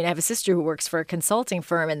PowerPoint. I mean, I have a sister who works for a consulting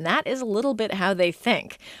firm, and that is a little bit how they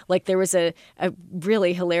think. Like there was a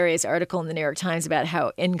really hilarious article in the New York Times about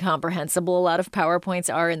how incomprehensible a lot of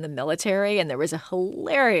PowerPoints are in the military, and there was a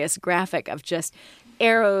hilarious graphic of just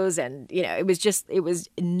arrows and, it was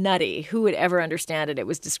nutty. Who would ever understand it? It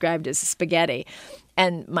was described as spaghetti.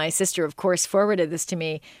 And my sister, of course, forwarded this to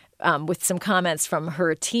me with some comments from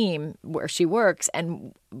her team where she works.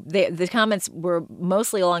 And the comments were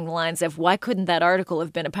mostly along the lines of, why couldn't that article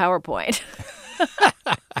have been a PowerPoint?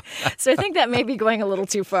 So I think that may be going a little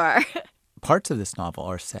too far. Parts of this novel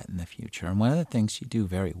are set in the future. And one of the things you do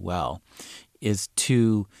very well is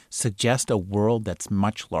to suggest a world that's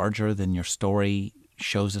much larger than your story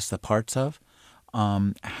shows us the parts of.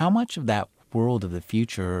 How much of that world of the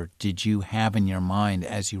future did you have in your mind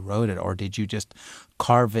as you wrote it, or did you just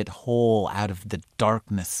carve it whole out of the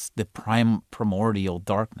darkness, the primordial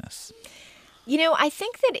darkness? I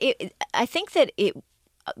think that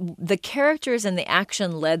the characters and the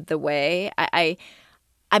action led the way.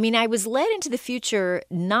 I mean, I was led into the future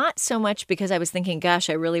not so much because I was thinking, gosh,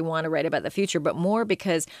 I really want to write about the future, but more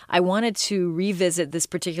because I wanted to revisit this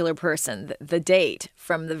particular person, the date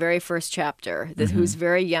from the very first chapter, who's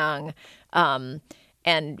very young, and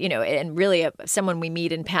really someone we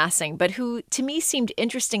meet in passing, but who to me seemed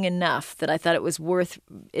interesting enough that I thought it was worth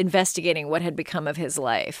investigating what had become of his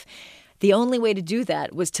life. The only way to do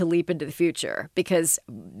that was to leap into the future because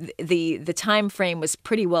the time frame was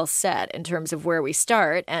pretty well set in terms of where we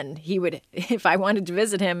start. And he would, if I wanted to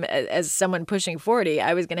visit him as someone pushing 40,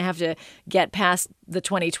 I was going to have to get past the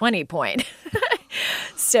 2020 point.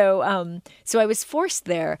 So I was forced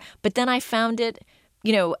there. But then I found it,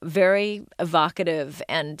 very evocative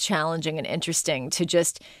and challenging and interesting to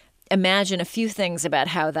just imagine a few things about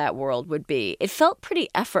how that world would be. It felt pretty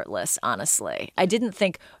effortless, honestly. I didn't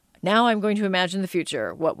think, now I'm going to imagine the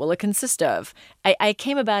future. What will it consist of? I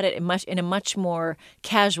came about it in a much more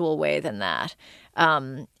casual way than that.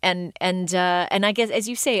 And I guess, as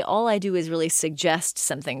you say, all I do is really suggest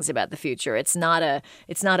some things about the future. It's not a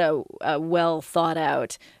well thought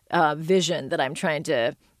out vision that I'm trying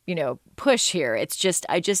to push here. It's just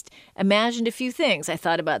I just imagined a few things. I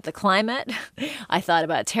thought about the climate. I thought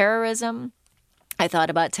about terrorism. I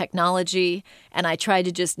thought about technology, and I tried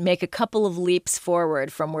to just make a couple of leaps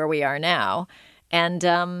forward from where we are now, and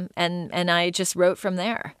I just wrote from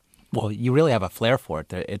there. Well, you really have a flair for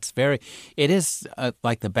it. It is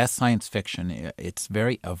like the best science fiction. It's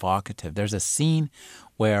very evocative. There's a scene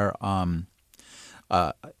where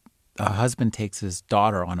a husband takes his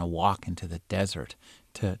daughter on a walk into the desert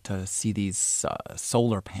to see these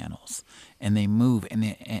solar panels, and they move,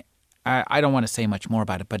 and I don't want to say much more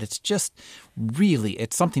about it, but it's just really,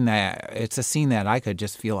 it's a scene that I could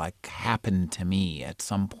just feel like happened to me at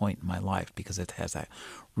some point in my life because it has that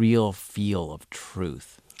real feel of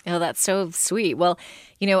truth. Oh, that's so sweet. Well,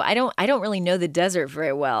 I don't really know the desert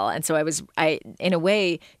very well. And so I in a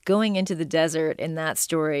way, going into the desert in that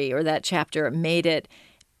story or that chapter made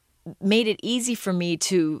it easy for me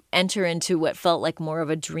to enter into what felt like more of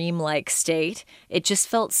a dreamlike state. It just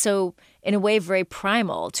felt so, in a way, very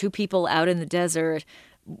primal. Two people out in the desert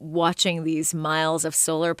watching these miles of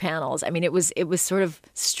solar panels. I mean, it was sort of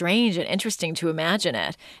strange and interesting to imagine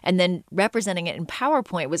it. And then representing it in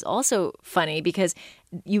PowerPoint was also funny because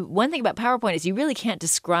one thing about PowerPoint is you really can't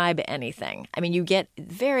describe anything. I mean, you get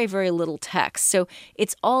very, very little text. So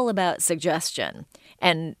it's all about suggestion.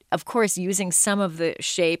 And of course, using some of the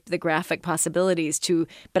shape, the graphic possibilities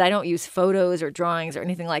but I don't use photos or drawings or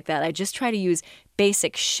anything like that. I just try to use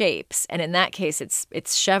basic shapes. And in that case,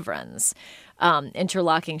 it's chevrons,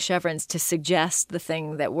 interlocking chevrons to suggest the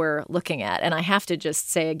thing that we're looking at. And I have to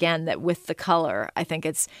just say again that with the color, I think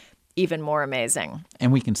it's even more amazing.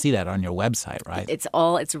 And we can see that on your website, right?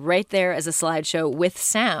 It's right there as a slideshow with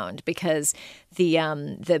sound because the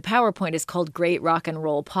PowerPoint is called Great Rock and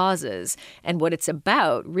Roll Pauses. And what it's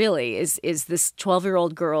about really is this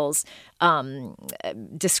 12-year-old girl's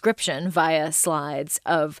description via slides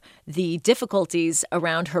of the difficulties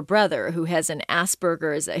around her brother who has an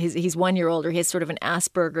Asperger's, he's 1 year old, or he has sort of an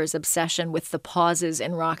Asperger's obsession with the pauses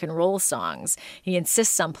in rock and roll songs. He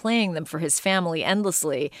insists on playing them for his family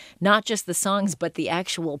endlessly, not just the songs, but the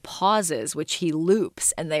actual pauses, which he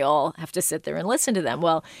loops, and they all have to sit there and listen to them.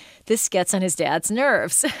 Well, this gets on his dad's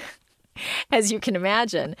nerves. as you can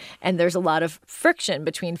imagine. And there's a lot of friction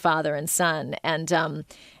between father and son. And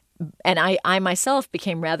I myself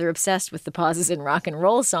became rather obsessed with the pauses in rock and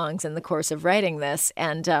roll songs in the course of writing this.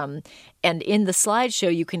 And in the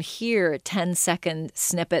slideshow, you can hear 10-second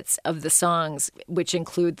snippets of the songs, which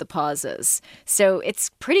include the pauses. So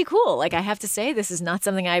it's pretty cool. Like, I have to say, this is not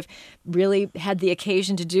something I've really had the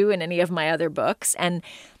occasion to do in any of my other books. And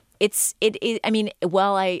I mean,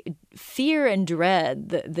 while I fear and dread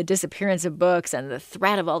the disappearance of books and the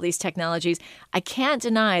threat of all these technologies, I can't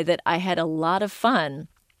deny that I had a lot of fun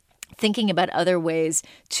thinking about other ways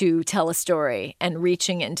to tell a story and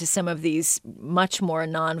reaching into some of these much more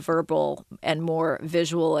nonverbal and more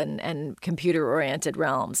visual and computer-oriented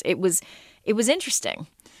realms. It was interesting.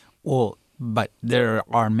 Well, but there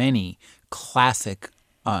are many classic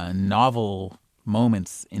novel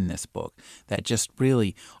moments in this book that just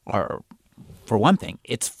really are, for one thing,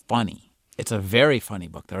 it's funny. It's a very funny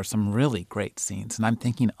book. There are some really great scenes. And I'm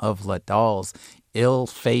thinking of La Dalle's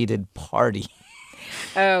ill-fated party.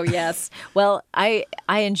 Oh, yes. Well, I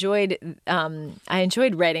enjoyed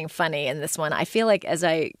writing funny in this one. I feel like as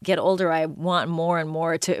I get older, I want more and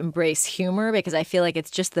more to embrace humor, because I feel like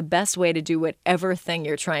it's just the best way to do whatever thing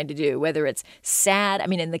you're trying to do, whether it's sad. I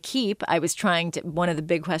mean, in The Keep, one of the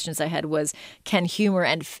big questions I had was, can humor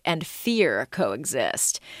and fear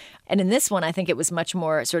coexist? And in this one, I think it was much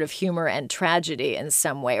more sort of humor and tragedy in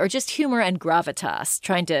some way, or just humor and gravitas,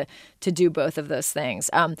 trying to do both of those things.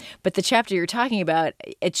 But the chapter you're talking about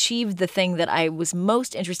achieved the thing that I was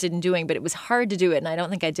most interested in doing, but it was hard to do it, and I don't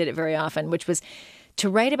think I did it very often, which was to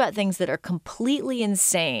write about things that are completely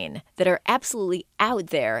insane, that are absolutely out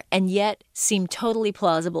there, and yet seem totally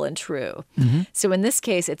plausible and true. Mm-hmm. So in this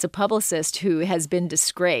case, it's a publicist who has been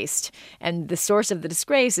disgraced, and the source of the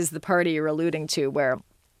disgrace is the party you're alluding to, where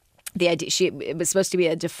the idea it was supposed to be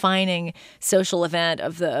a defining social event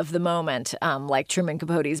of the moment, like Truman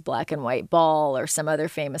Capote's Black and White Ball or some other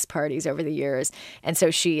famous parties over the years. And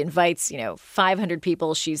so she invites 500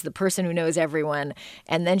 people. She's the person who knows everyone,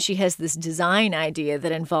 and then she has this design idea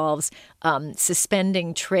that involves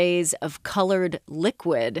suspending trays of colored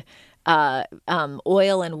liquid,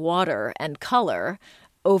 oil and water and color,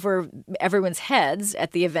 over everyone's heads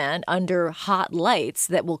at the event under hot lights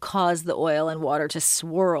that will cause the oil and water to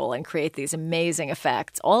swirl and create these amazing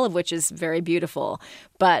effects, all of which is very beautiful.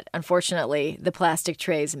 But unfortunately, the plastic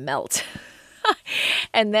trays melt.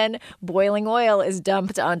 And then boiling oil is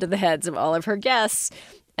dumped onto the heads of all of her guests.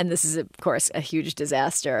 And this is, of course, a huge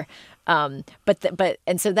disaster. And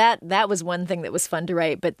so that was one thing that was fun to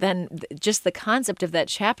write. But then just the concept of that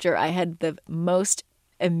chapter, I had the most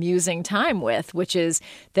amusing time with, which is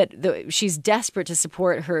that she's desperate to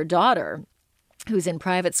support her daughter, who's in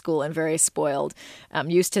private school and very spoiled,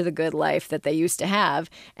 used to the good life that they used to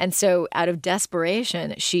have. And so out of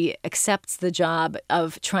desperation, she accepts the job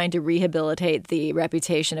of trying to rehabilitate the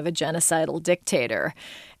reputation of a genocidal dictator.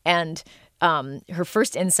 And her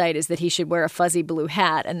first insight is that he should wear a fuzzy blue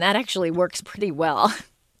hat, and that actually works pretty well.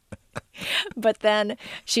 But then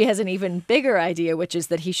she has an even bigger idea, which is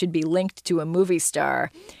that he should be linked to a movie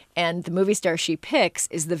star. And the movie star she picks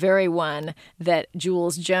is the very one that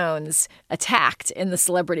Jules Jones attacked in the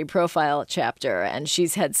celebrity profile chapter. And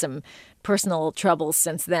she's had some personal troubles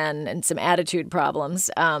since then and some attitude problems.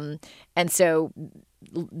 And so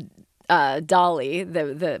Dolly,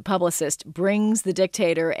 the publicist, brings the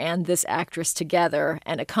dictator and this actress together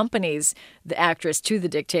and accompanies the actress to the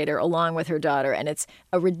dictator along with her daughter. And it's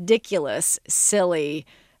a ridiculous, silly,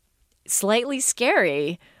 slightly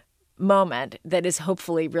scary moment that is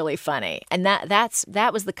hopefully really funny. And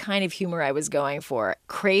that was the kind of humor I was going for.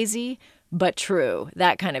 Crazy, but true.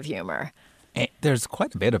 That kind of humor. There's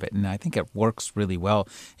quite a bit of it, and I think it works really well.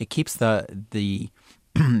 It keeps the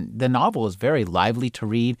the novel is very lively to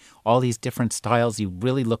read, all these different styles. You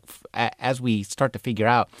really look, as we start to figure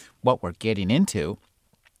out what we're getting into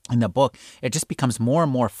in the book, it just becomes more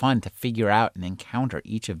and more fun to figure out and encounter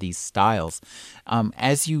each of these styles.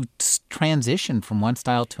 As you transition from one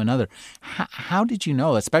style to another, how did you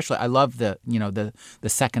know? Especially, I love the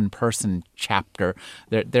second person chapter.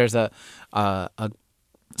 There's a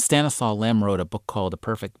Stanislaw Lem wrote a book called A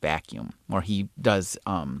Perfect Vacuum, where he does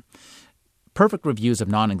perfect reviews of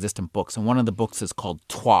non-existent books, and one of the books is called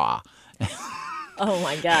Toi. Oh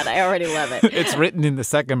my God, I already love it. It's written in the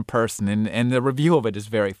second person, and the review of it is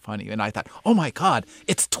very funny. And I thought, oh my God,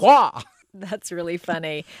 it's Toi. That's really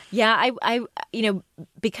funny. Yeah, I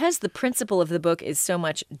because the principle of the book is so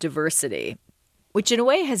much diversity, which in a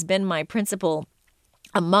way has been my principle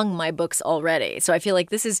among my books already. So I feel like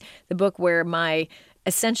this is the book where my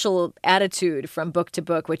essential attitude from book to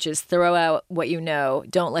book, which is throw out what you know,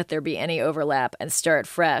 don't let there be any overlap, and start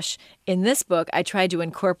fresh. In this book, I tried to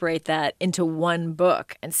incorporate that into one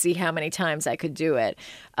book and see how many times I could do it.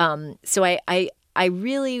 So I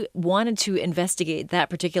really wanted to investigate that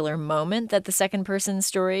particular moment that the second person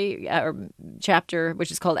story or chapter,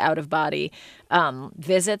 which is called Out of Body,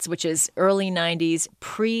 visits, which is early 90s,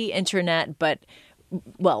 pre-internet, but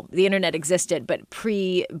well, the internet existed, but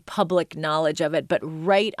pre-public knowledge of it, but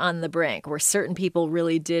right on the brink where certain people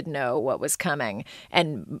really did know what was coming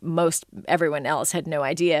and everyone else had no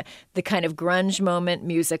idea. The kind of grunge moment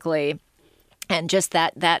musically and just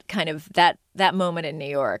that moment in New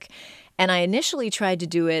York. And I initially tried to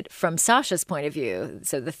do it from Sasha's point of view,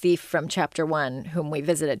 so the thief from chapter 1, whom we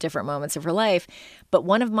visit at different moments of her life. But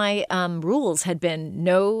one of my rules had been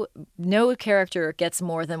no character gets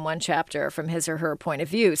more than one chapter from his or her point of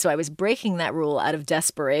view. So I was breaking that rule out of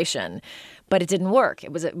desperation, but it didn't work.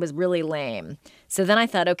 It was really lame. So then I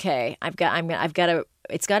thought, okay,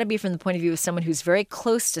 it's got to be from the point of view of someone who's very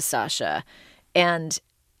close to Sasha, and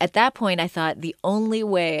at that point, I thought the only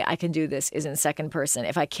way I can do this is in second person.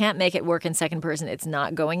 If I can't make it work in second person, it's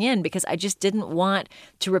not going in, because I just didn't want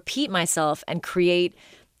to repeat myself and create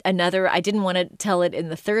another. I didn't want to tell it in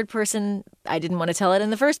the third person. I didn't want to tell it in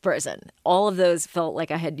the first person. All of those felt like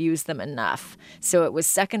I had used them enough. So it was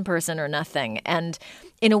second person or nothing. And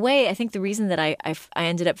in a way, I think the reason that I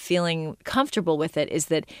ended up feeling comfortable with it is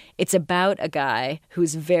that it's about a guy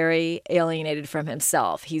who's very alienated from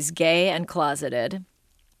himself. He's gay and closeted.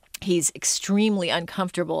 He's extremely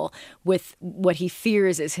uncomfortable with what he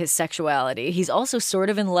fears is his sexuality. He's also sort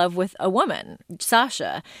of in love with a woman,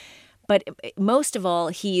 Sasha. But most of all,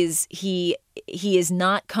 he is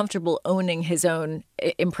not comfortable owning his own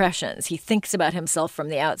impressions. He thinks about himself from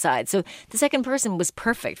the outside. So the second person was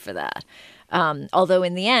perfect for that. Although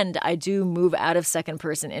in the end, I do move out of second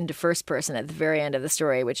person into first person at the very end of the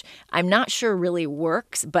story, which I'm not sure really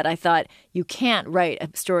works. But I thought you can't write a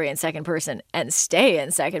story in second person and stay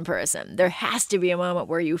in second person. There has to be a moment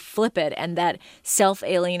where you flip it and that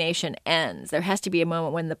self-alienation ends. There has to be a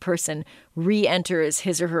moment when the person re-enters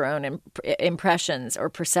his or her own impressions or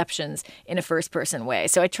perceptions in a first person way.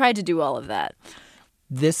 So I tried to do all of that.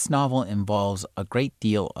 This novel involves a great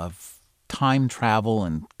deal of time travel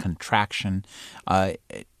and contraction.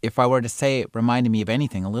 If I were to say it reminded me of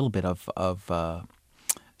anything, a little bit of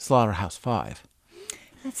Slaughterhouse-Five.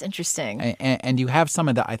 That's interesting. And you have some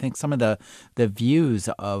of the views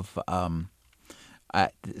of some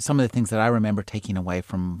of the things that I remember taking away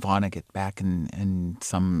from Vonnegut back in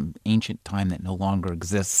some ancient time that no longer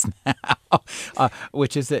exists now,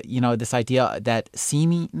 which is this idea that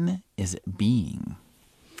seeming is being.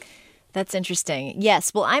 That's interesting.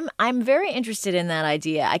 Yes. Well, I'm very interested in that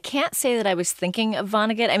idea. I can't say that I was thinking of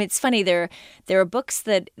Vonnegut. I mean, it's funny. There are books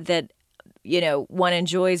that one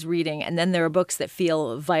enjoys reading, and then there are books that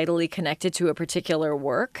feel vitally connected to a particular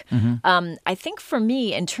work. Mm-hmm. I think for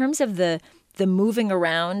me, in terms of the moving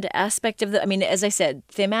around aspect of as I said,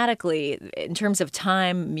 thematically, in terms of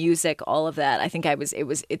time, music, all of that, I think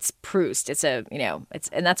it's Proust.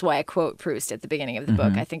 And that's why I quote Proust at the beginning of the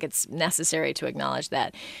book. I think it's necessary to acknowledge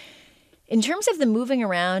that. In terms of the moving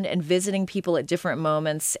around and visiting people at different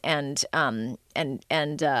moments and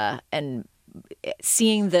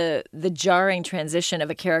seeing the jarring transition of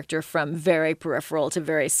a character from very peripheral to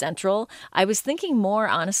very central, I was thinking more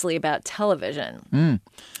honestly about television.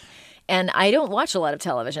 And I don't watch a lot of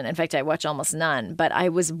television. In fact, I watch almost none. But I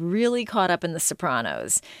was really caught up in The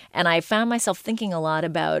Sopranos. And I found myself thinking a lot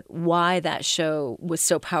about why that show was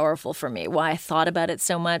so powerful for me, why I thought about it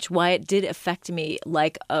so much, why it did affect me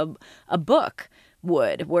like a book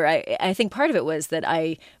would, where I think part of it was that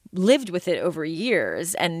I lived with it over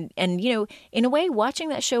years. And in a way, watching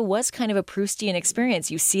that show was kind of a Proustian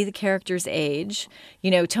experience. You see the characters age.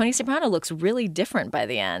 Tony Soprano looks really different by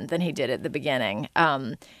the end than he did at the beginning.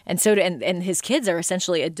 And his kids are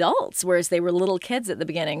essentially adults, whereas they were little kids at the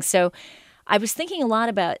beginning. So I was thinking a lot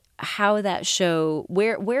about how that show,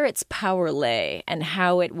 where its power lay and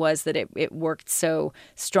how it was that it worked so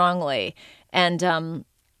strongly. And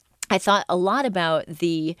I thought a lot about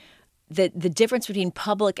the difference between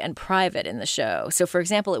public and private in the show. So, for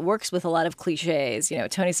example, it works with a lot of cliches.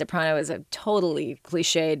 Tony Soprano is a totally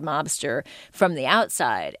cliched mobster from the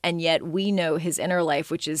outside, and yet we know his inner life,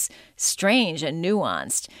 which is strange and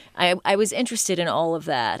nuanced. I was interested in all of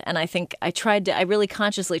that, and I think I really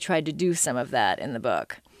consciously tried to do some of that in the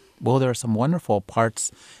book. Well, there are some wonderful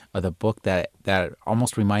parts of the book that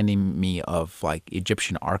almost reminding me of like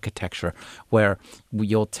Egyptian architecture, where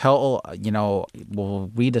you'll tell,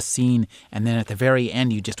 we'll read a scene, and then at the very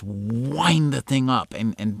end you just wind the thing up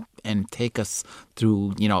and take us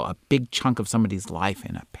through, a big chunk of somebody's life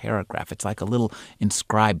in a paragraph. It's like a little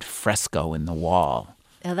inscribed fresco in the wall.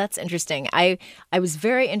 Oh, that's interesting. I was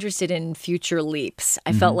very interested in future leaps.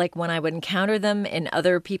 I felt like when I would encounter them in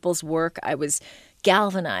other people's work, I was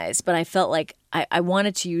galvanized, but I felt like I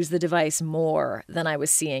wanted to use the device more than I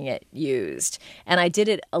was seeing it used. And I did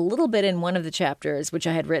it a little bit in one of the chapters, which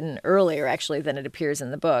I had written earlier, actually, than it appears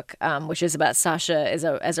in the book, which is about Sasha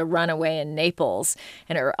as a runaway in Naples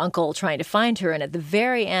and her uncle trying to find her. And at the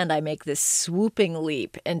very end, I make this swooping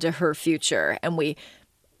leap into her future, and we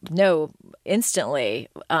know instantly,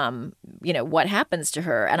 what happens to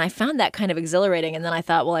her. And I found that kind of exhilarating. And then I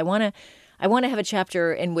thought, well, I want to have a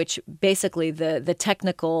chapter in which basically the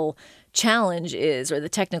technical challenge is, or the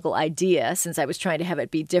technical idea, since I was trying to have it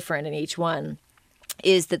be different in each one,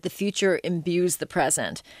 is that the future imbues the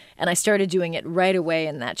present. And I started doing it right away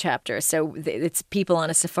in that chapter. So it's people on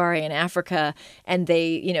a safari in Africa, and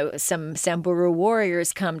some Samburu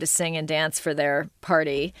warriors come to sing and dance for their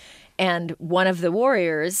party. And one of the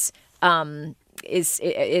warriors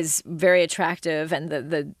is very attractive, and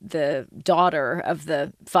the daughter of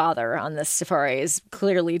the father on the safari is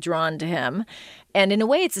clearly drawn to him. And in a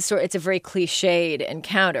way, it's a very cliched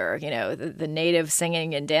encounter, the native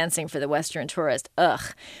singing and dancing for the Western tourist. Ugh.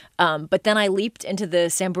 But then I leaped into the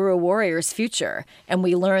Samburu warrior's future, and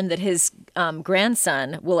we learned that his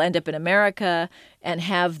grandson will end up in America and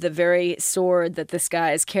have the very sword that this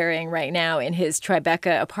guy is carrying right now in his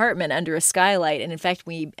Tribeca apartment under a skylight. And in fact,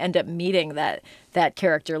 we end up meeting that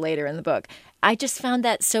character later in the book. I just found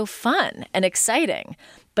that so fun and exciting.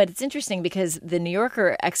 But it's interesting because the New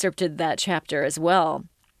Yorker excerpted that chapter as well,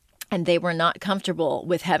 and they were not comfortable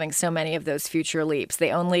with having so many of those future leaps.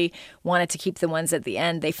 They only wanted to keep the ones at the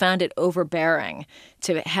end. They found it overbearing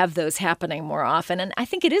to have those happening more often. And I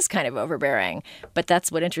think it is kind of overbearing, but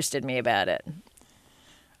that's what interested me about it.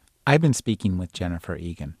 I've been speaking with Jennifer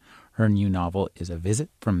Egan. Her new novel is A Visit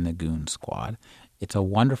from the Goon Squad. It's a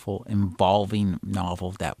wonderful, involving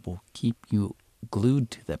novel that will keep you glued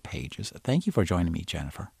to the pages. Thank you for joining me,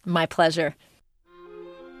 Jennifer. My pleasure.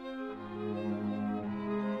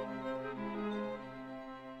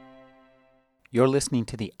 You're listening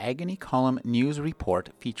to the Agony Column News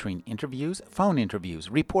Report, featuring interviews, phone interviews,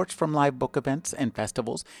 reports from live book events and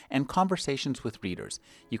festivals, and conversations with readers.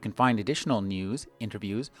 You can find additional news,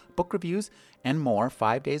 interviews, book reviews, and more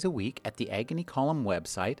 5 days a week at the Agony Column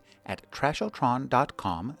website at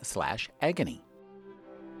trashotron.com/agony.